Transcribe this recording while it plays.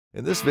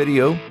In this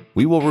video,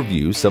 we will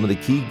review some of the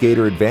key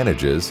Gator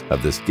advantages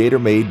of this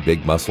Gatormade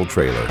Big Muscle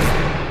trailer.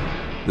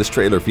 This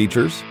trailer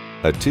features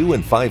a 2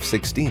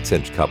 5/16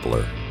 inch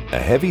coupler, a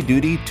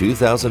heavy-duty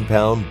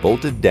 2,000-pound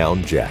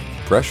bolted-down jack,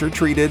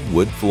 pressure-treated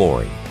wood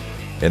flooring.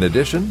 In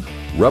addition,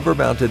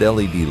 rubber-mounted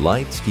LED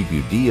lights keep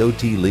you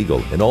DOT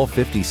legal in all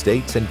 50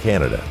 states and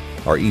Canada,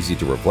 are easy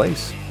to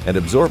replace, and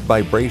absorb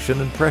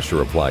vibration and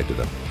pressure applied to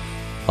them.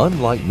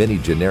 Unlike many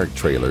generic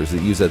trailers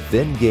that use a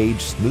thin-gauge,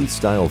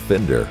 smooth-style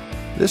fender,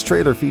 this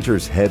trailer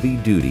features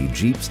heavy-duty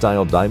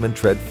Jeep-style diamond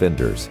tread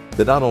fenders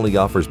that not only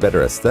offers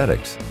better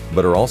aesthetics,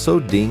 but are also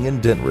ding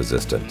and dent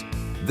resistant.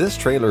 This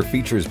trailer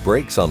features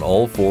brakes on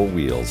all 4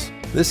 wheels.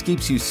 This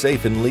keeps you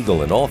safe and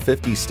legal in all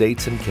 50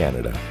 states and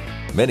Canada.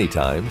 Many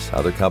times,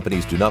 other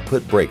companies do not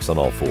put brakes on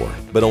all 4,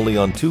 but only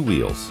on 2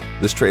 wheels.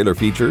 This trailer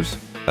features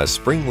a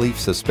spring leaf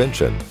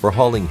suspension for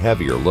hauling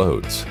heavier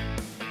loads,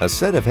 a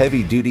set of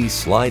heavy-duty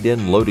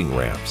slide-in loading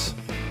ramps,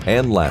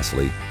 and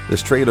lastly,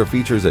 this trailer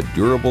features a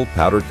durable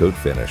powder coat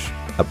finish.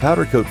 A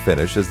powder coat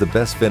finish is the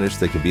best finish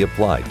that can be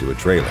applied to a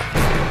trailer.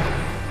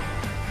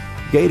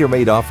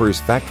 Gatormade offers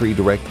factory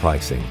direct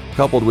pricing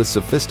coupled with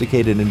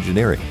sophisticated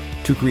engineering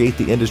to create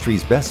the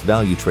industry's best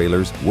value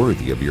trailers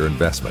worthy of your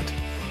investment.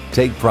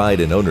 Take pride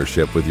in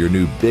ownership with your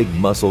new Big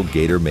Muscle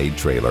Gatormade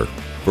trailer.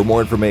 For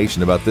more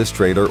information about this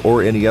trailer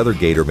or any other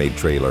Gatormade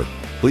trailer,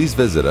 please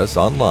visit us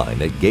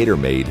online at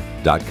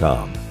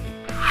Gatormade.com.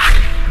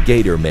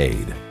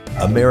 Gatormade,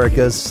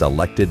 America's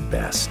selected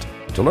best.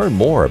 To learn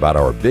more about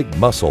our Big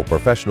Muscle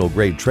professional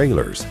grade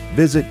trailers,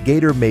 visit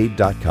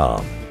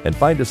Gatormade.com and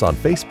find us on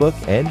Facebook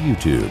and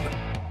YouTube.